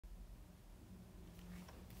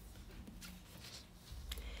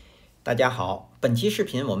大家好，本期视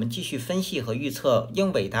频我们继续分析和预测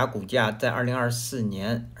英伟达股价在2024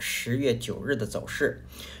年10月9日的走势。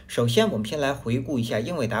首先，我们先来回顾一下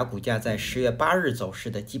英伟达股价在10月8日走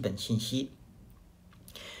势的基本信息。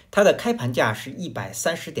它的开盘价是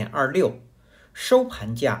130.26，收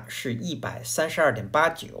盘价是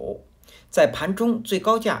132.89，在盘中最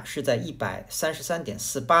高价是在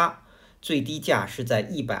133.48，最低价是在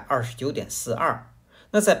129.42。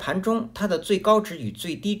那在盘中，它的最高值与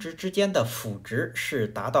最低值之间的负值是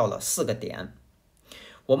达到了4个点。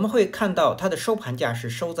我们会看到它的收盘价是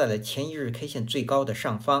收在了前一日 K 线最高的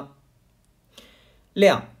上方。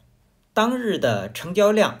量，当日的成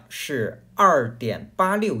交量是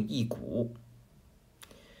 2.86 亿股，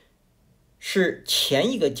是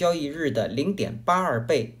前一个交易日的 0.82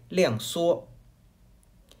 倍量缩。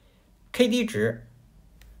KD 值，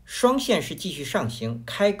双线是继续上行，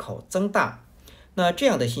开口增大。那这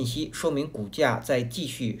样的信息说明股价在继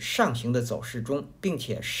续上行的走势中，并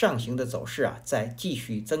且上行的走势在继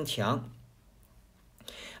续增强。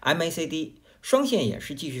MACD 双线也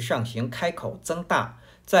是继续上行，开口增大，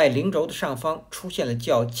在零轴的上方出现了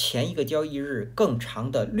较前一个交易日更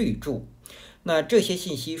长的绿柱。那这些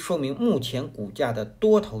信息说明目前股价的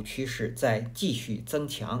多头趋势在继续增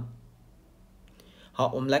强。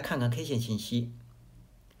好，我们来看看 K 线信息。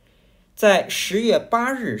在10月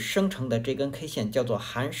8日生成的这根 K 线叫做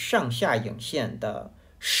含上下影线的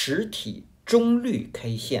实体中绿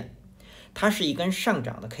K 线，它是一根上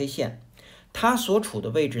涨的 K 线，它所处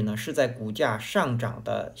的位置呢是在股价上涨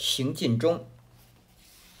的行进中。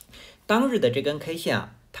当日的这根 K 线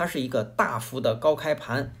它是一个大幅的高开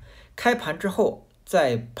盘，开盘之后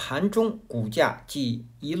在盘中股价即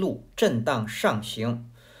一路震荡上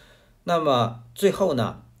行，那么最后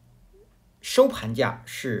呢收盘价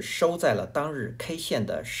是收在了当日 K 线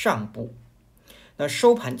的上部。那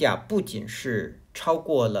收盘价不仅是超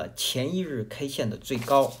过了前一日 K 线的最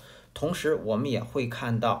高，同时我们也会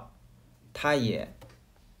看到它也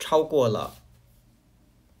超过了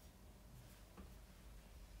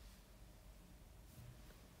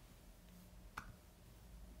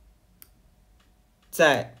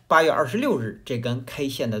在8月26日这根 K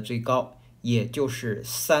线的最高，也就是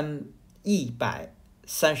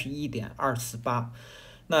131.248，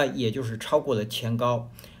那也就是超过了前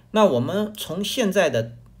高。那我们从现在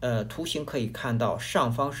的图形可以看到，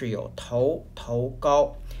上方是有头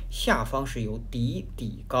高，下方是有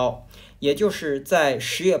底高，也就是在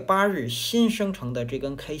10月8日新生成的这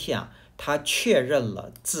根 K 线它确认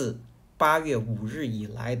了自8月5日以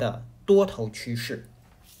来的多头趋势。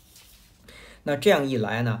那这样一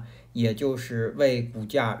来呢，也就是为股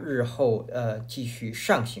价日后继续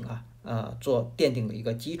上行做奠定了一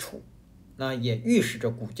个基础，那也预示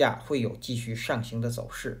着股价会有继续上行的走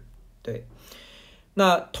势。对，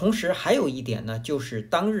那同时还有一点呢，就是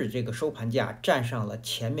当日这个收盘价站上了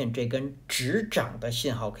前面这根直涨的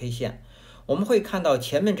信号 K 线。我们会看到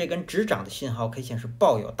前面这根直涨的信号 K 线是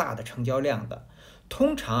抱有大的成交量的。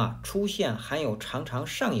通常出现含有长长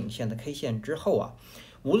上影线的 K 线之后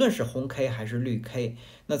无论是红 K 还是绿 K，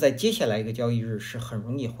 那在接下来一个交易日是很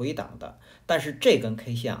容易回档的。但是这根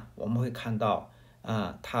K 线我们会看到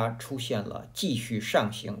它出现了继续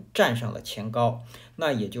上行，站上了前高。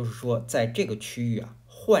那也就是说，在这个区域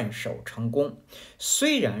换手成功，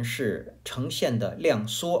虽然是呈现的量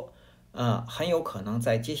缩，很有可能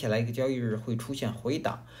在接下来一个交易日会出现回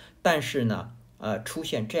档，但是呢出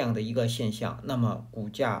现这样的一个现象，那么股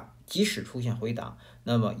价即使出现回档，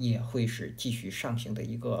那么也会是继续上行的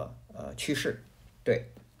一个趋势。对，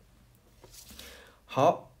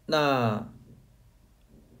好，那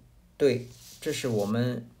对，这是我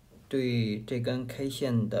们对这根 K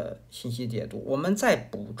线的信息解读。我们再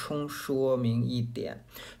补充说明一点，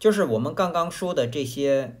就是我们刚刚说的这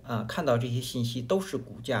些看到这些信息都是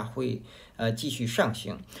股价会继续上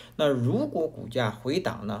行。那如果股价回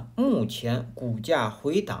档呢？目前股价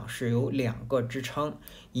回档是有2个支撑，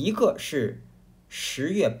一个是10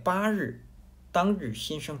月8日当日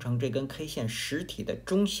新生成这根 K 线实体的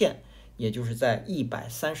中线，也就是在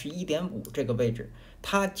 131.5 这个位置，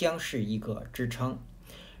它将是一个支撑。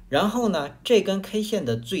然后呢，这根 K 线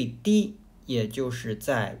的最低也就是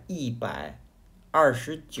在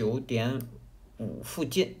 129.5 附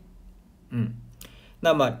近，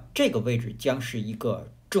那么这个位置将是一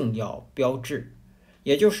个重要标志。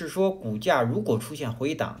也就是说，股价如果出现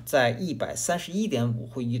回档，在 131.5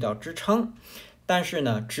 会遇到支撑，但是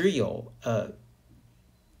呢，只有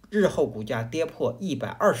日后股价跌破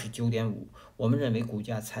 129.5， 我们认为股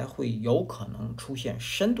价才会有可能出现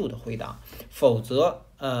深度的回档，否则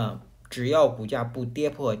只要股价不跌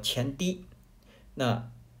破前低，那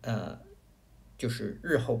就是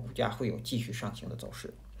日后股价会有继续上行的走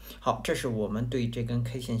势。好，这是我们对这根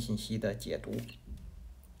K 线信息的解读。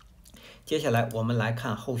接下来我们来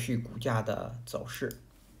看后续股价的走势。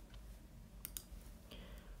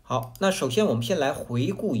好，那首先我们先来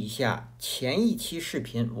回顾一下前一期视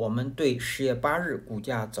频我们对10月8日股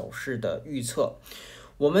价走势的预测。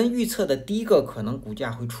我们预测的第一个可能股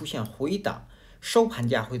价会出现回档，收盘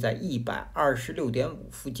价会在 126.5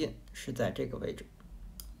 附近，是在这个位置。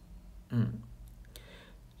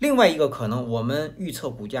另外一个可能，我们预测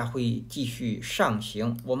股价会继续上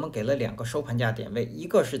行，我们给了2个收盘价点位，一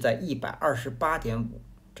个是在 128.5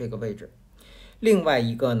 这个位置，另外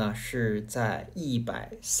一个呢是在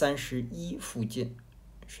131附近，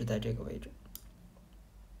是在这个位置。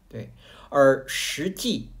对，而实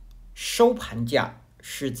际收盘价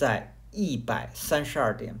是在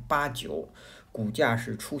 132.89， 股价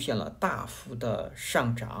是出现了大幅的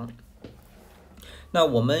上涨。那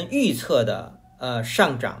我们预测的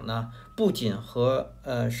上涨呢，不仅和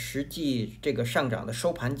实际这个上涨的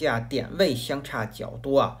收盘价点位相差较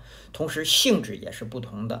多啊，同时性质也是不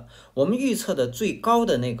同的。我们预测的最高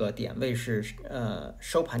的那个点位是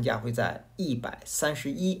收盘价会在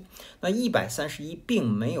131，那131并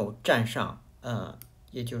没有站上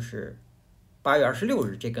也就是8月26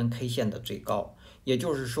日这根 K 线的最高，也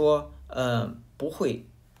就是说不会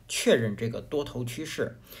确认这个多头趋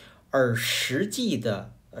势，而实际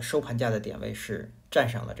的收盘价的点位是站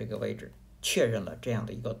上了这个位置，确认了这样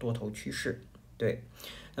的一个多头趋势。对，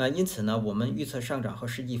因此呢，我们预测上涨和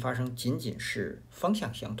实际发生仅仅是方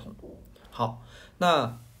向相同。好，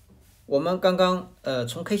那我们刚刚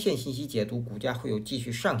从 K 线信息解读股价会有继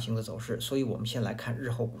续上行的走势，所以我们先来看日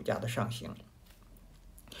后股价的上行。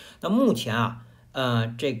那目前啊，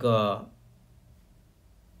这个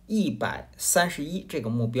131这个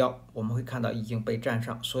目标我们会看到已经被站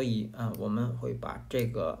上，所以我们会把这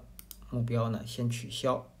个目标呢先取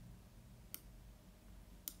消。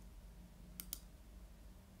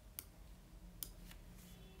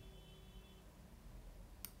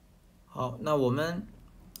好，那我们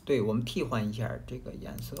替换一下这个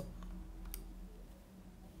颜色。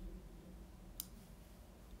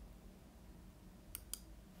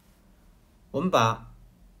我们把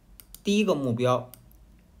第一个目标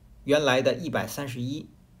原来的131，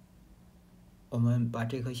我们把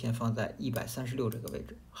这颗线放在136这个位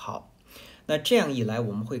置。好，那这样一来，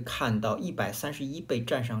我们会看到131被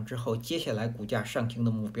站上之后，接下来股价上行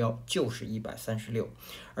的目标就是136。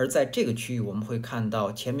而在这个区域，我们会看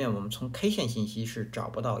到前面我们从 K 线信息是找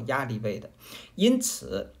不到压力位的，因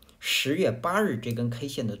此10月8日这根 K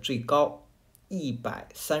线的最高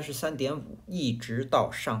133.5，一直到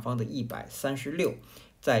上方的136，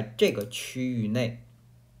在这个区域内，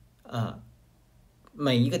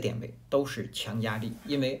每一个点位都是强压力，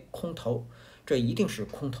因为空头，这一定是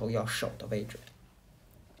空头要守的位置。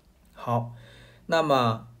好，那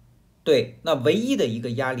么那唯一的一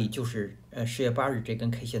个压力就是10月8日这根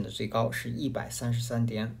K 线的最高是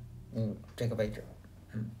133.5这个位置。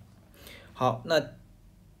好，那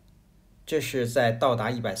这是在到达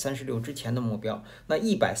136之前的目标。那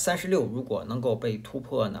136如果能够被突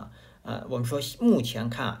破呢？我们说目前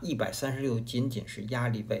看136仅仅是压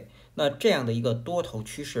力位。那这样的一个多头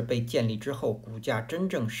趋势被建立之后，股价真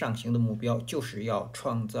正上行的目标就是要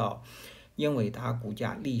创造英伟达股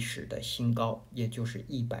价历史的新高，也就是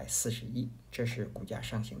141，这是股价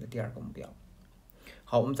上行的第二个目标。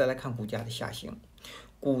好，我们再来看股价的下行。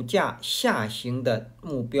股价下行的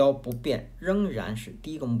目标不变，仍然是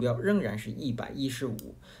第一个目标，仍然是115。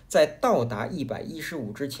在到达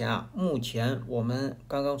115之前啊，目前我们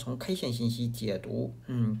刚刚从 K 线信息解读，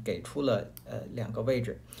给出了2个位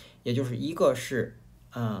置，也就是一个是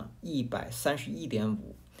131.5，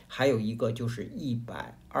还有一个就是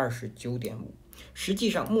129.5。实际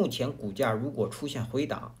上，目前股价如果出现回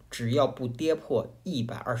档，只要不跌破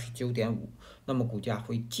129.5，那么股价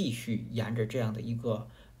会继续沿着这样的一个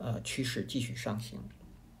趋势继续上行。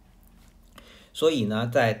所以呢，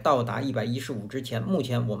在到达115之前，目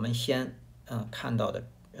前我们先看到的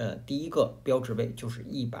第一个标志位就是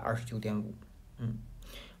129.5。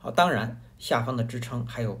好，当然下方的支撑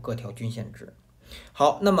还有各条均线值。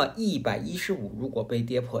好，那么115如果被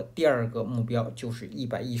跌破，第二个目标就是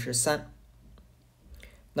113。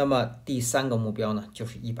那么第三个目标呢，就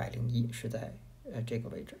是101，是在这个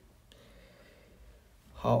位置。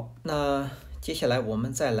好，那接下来我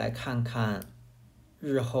们再来看看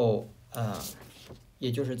日后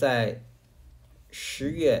也就是在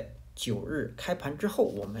10月9日开盘之后，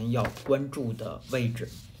我们要关注的位置。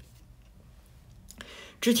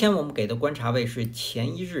之前我们给的观察位是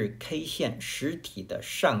前一日 K 线实体的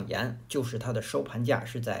上沿，就是它的收盘价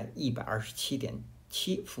是在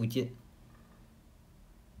127.7附近。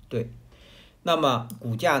对，那么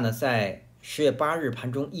股价呢，在10月8日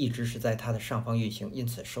盘中一直是在它的上方运行，因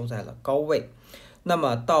此收在了高位。那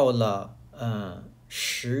么到了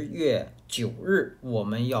10月9日，我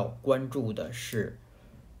们要关注的是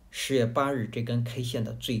10月8日这根 K 线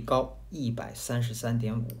的最高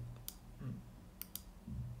133.5。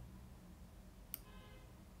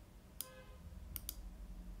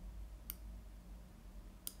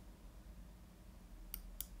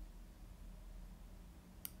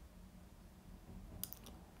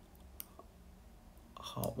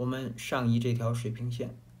好，我们上移这条水平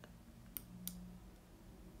线。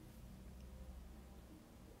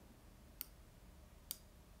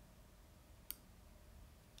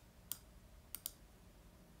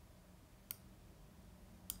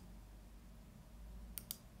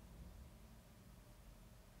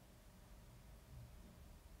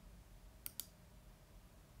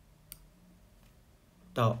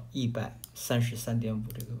到133.5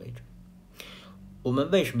这个位置，我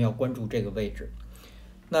们为什么要关注这个位置？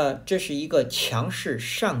那这是一个强势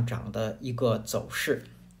上涨的一个走势。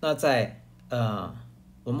那在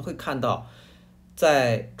我们会看到，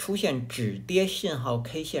在出现止跌信号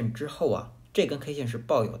K 线之后啊，这根 K 线是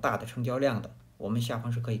抱有大的成交量的，我们下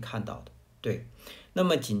方是可以看到的。对，那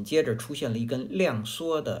么紧接着出现了一根量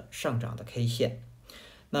缩的上涨的 K 线。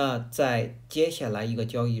那在接下来一个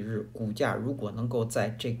交易日，股价如果能够在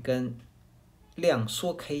这根量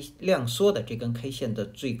缩的这根 K 线的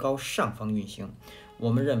最高上方运行，我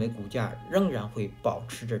们认为股价仍然会保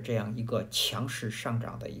持着这样一个强势上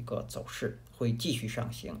涨的一个走势，会继续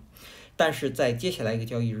上行。但是在接下来一个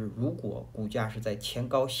交易日，如果股价是在前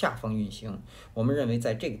高下方运行，我们认为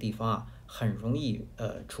在这个地方啊，很容易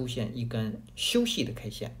出现一根休息的 K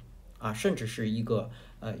线啊，甚至是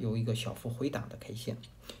有一个小幅回档的 K 线。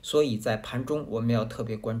所以在盘中我们要特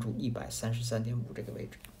别关注133.5这个位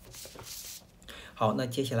置。好，那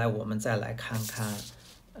接下来我们再来看看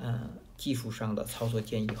技术上的操作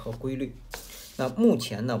建议和规律。那目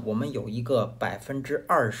前呢，我们有一个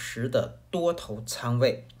20%的多头仓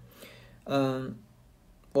位，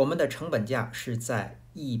我们的成本价是在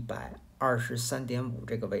123.5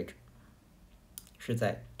这个位置，是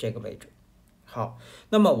在这个位置。好，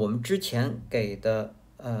那么我们之前给的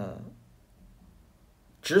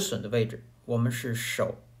止损的位置，我们是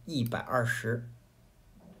守120，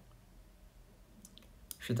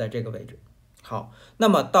是在这个位置。好，那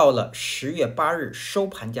么到了10月8日收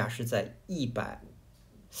盘价是在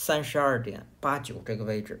132.89这个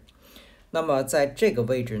位置。那么在这个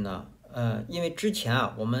位置呢，因为之前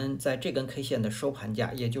啊，我们在这根 K 线的收盘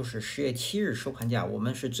价，也就是10月7日收盘价，我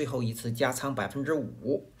们是最后一次加仓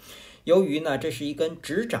5%。由于呢这是一根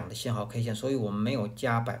止涨的信号 K 线，所以我们没有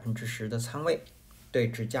加10%的仓位，对，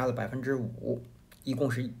只加了5%，一共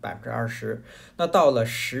是20%。那到了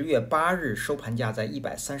10月8日收盘价在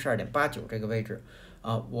132.89这个位置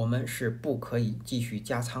我们是不可以继续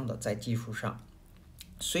加仓的。在技术上，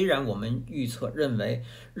虽然我们预测认为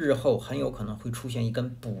日后很有可能会出现一根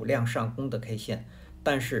补量上攻的 K 线，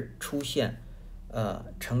但是出现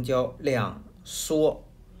成交量缩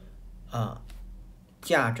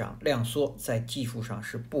价涨量缩，在技术上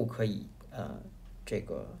是不可以这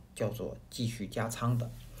个叫做继续加仓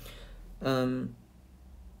的。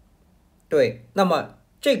对，那么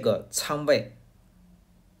这个仓位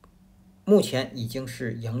目前已经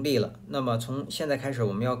是盈利了。那么从现在开始，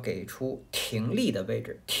我们要给出停利的位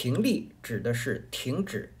置。停利指的是停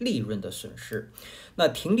止利润的损失。那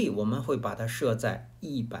停利我们会把它设在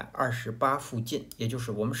128附近，也就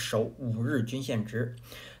是我们守5日均线值。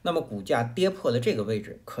那么股价跌破了这个位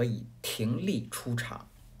置，可以停利出场。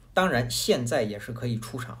当然，现在也是可以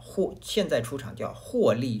出场，现在出场叫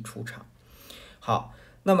获利出场。好，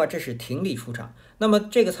那么这是停利出场。那么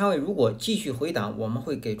这个仓位如果继续回档，我们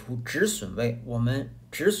会给出止损位，我们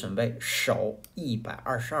止损位守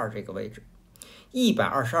122这个位置。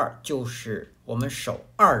122就是我们守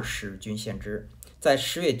20均线值，在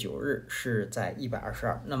10月9日是在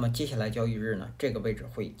122。那么接下来交易日呢，这个位置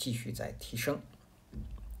会继续在提升。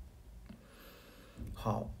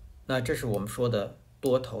好，那这是我们说的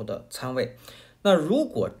多头的仓位。那如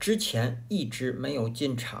果之前一直没有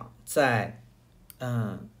进场，在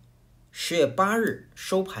10月8日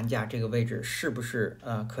收盘价这个位置是不是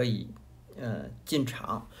可以进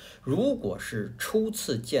场？如果是初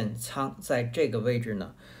次建仓，在这个位置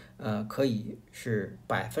呢，可以是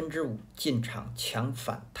5%进场抢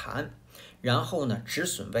反弹，然后呢止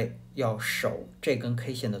损位要守这根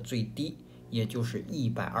K 线的最低，也就是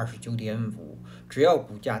129.5，只要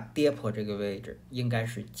股价跌破这个位置，应该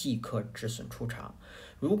是即刻止损出场。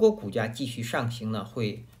如果股价继续上行呢，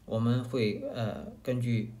我们会根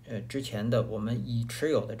据之前的我们已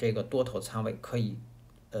持有的这个多头仓位，可以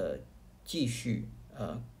继续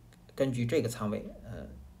根据这个仓位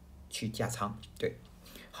去加仓。对，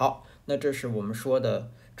好，那这是我们说的，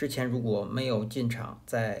之前如果没有进场，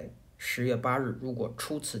在10月8日如果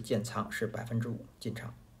初次建仓是5%进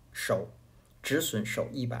场，止损守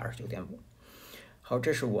129.5。好，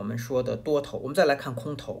这是我们说的多头。我们再来看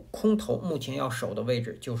空头，空头目前要守的位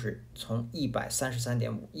置就是从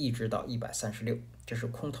133.5一直到136，这是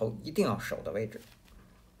空头一定要守的位置。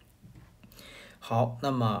好，那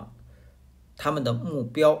么他们的目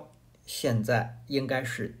标现在应该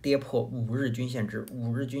是跌破5日均线值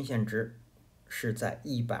，5日均线值是在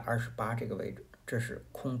128这个位置，这是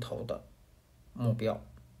空头的目标，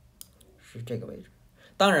是这个位置。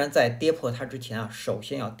当然，在跌破它之前啊，首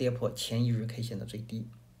先要跌破前一日 K 线的最低。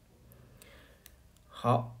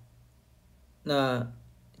好，那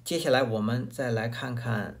接下来我们再来看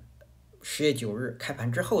看10月9日开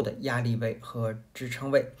盘之后的压力位和支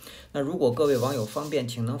撑位。那如果各位网友方便，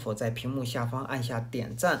请能否在屏幕下方按下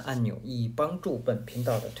点赞按钮，以帮助本频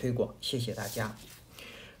道的推广，谢谢大家。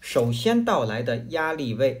首先到来的压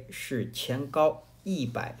力位是前高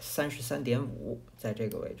133.5，在这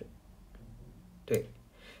个位置。对。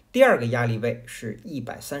第二个压力位是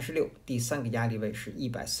136，第三个压力位是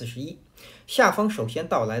141。下方首先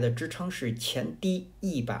到来的支撑是前低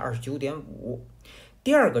129.5，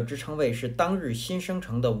第二个支撑位是当日新生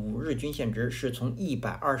成的5日均线值，是从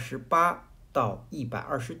128到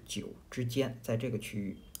129之间，在这个区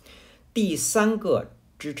域。第三个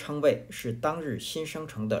支撑位是当日新生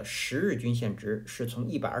成的10日均线值，是从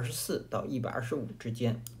124到125之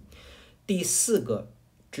间。第四个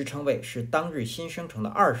支撑位是当日新生成的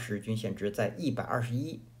20日均线值，在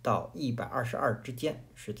121到122之间，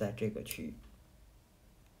是在这个区域。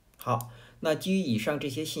好，那基于以上这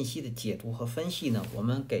些信息的解读和分析呢，我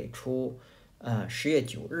们给出10月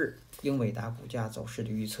9日英伟达股价走势的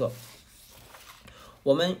预测。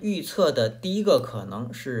我们预测的第一个可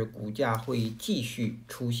能是股价会继续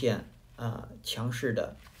出现强势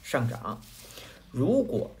的上涨，如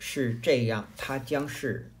果是这样，它将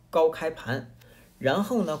是高开盘。然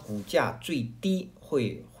后呢，股价最低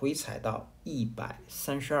会回踩到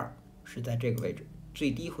132，是在这个位置，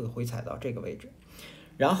最低会回踩到这个位置。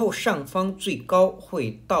然后上方最高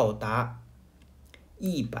会到达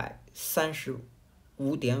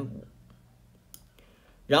135.5，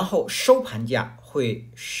然后收盘价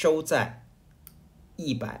会收在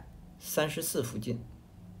134附近。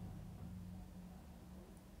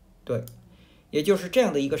对。也就是这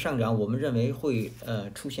样的一个上涨，我们认为会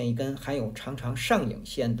出现一根含有长长上影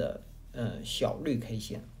线的小绿 K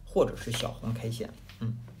线或者是小红 K 线。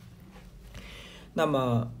那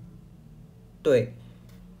么对，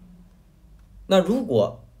那如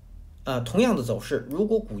果同样的走势，如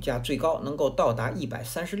果股价最高能够到达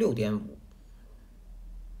136.5，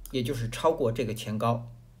也就是超过这个前高，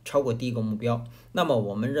超过第一个目标，那么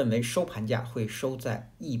我们认为收盘价会收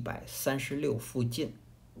在136附近。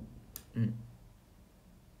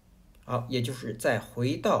好，也就是再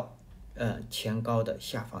回到前高的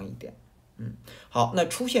下方一点。好，那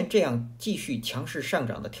出现这样继续强势上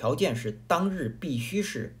涨的条件是当日必须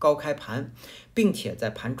是高开盘，并且在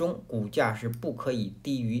盘中股价是不可以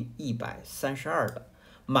低于132的，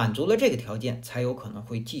满足了这个条件才有可能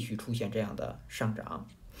会继续出现这样的上涨。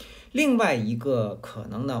另外一个可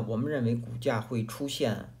能呢，我们认为股价会出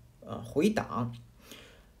现回档，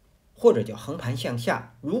或者叫横盘向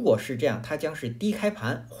下。如果是这样，它将是低开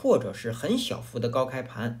盘或者是很小幅的高开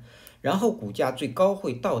盘，然后股价最高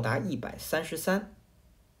会到达133，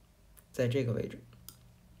在这个位置。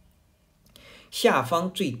下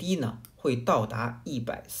方最低呢会到达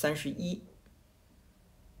131，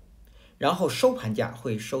然后收盘价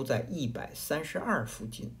会收在132附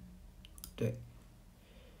近。对。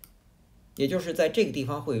也就是在这个地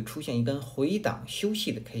方会出现一根回档休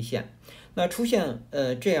息的 K 线，那出现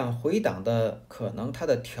这样回档的可能，它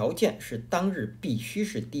的条件是当日必须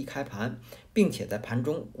是低开盘，并且在盘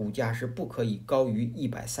中股价是不可以高于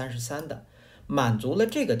133的，满足了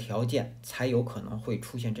这个条件才有可能会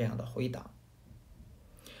出现这样的回档。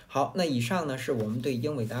好，那以上呢是我们对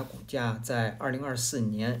英伟达股价在2024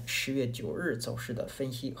年10月9日走势的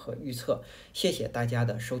分析和预测，谢谢大家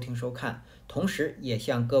的收听收看，同时也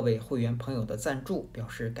向各位会员朋友的赞助表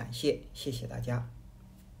示感谢，谢谢大家。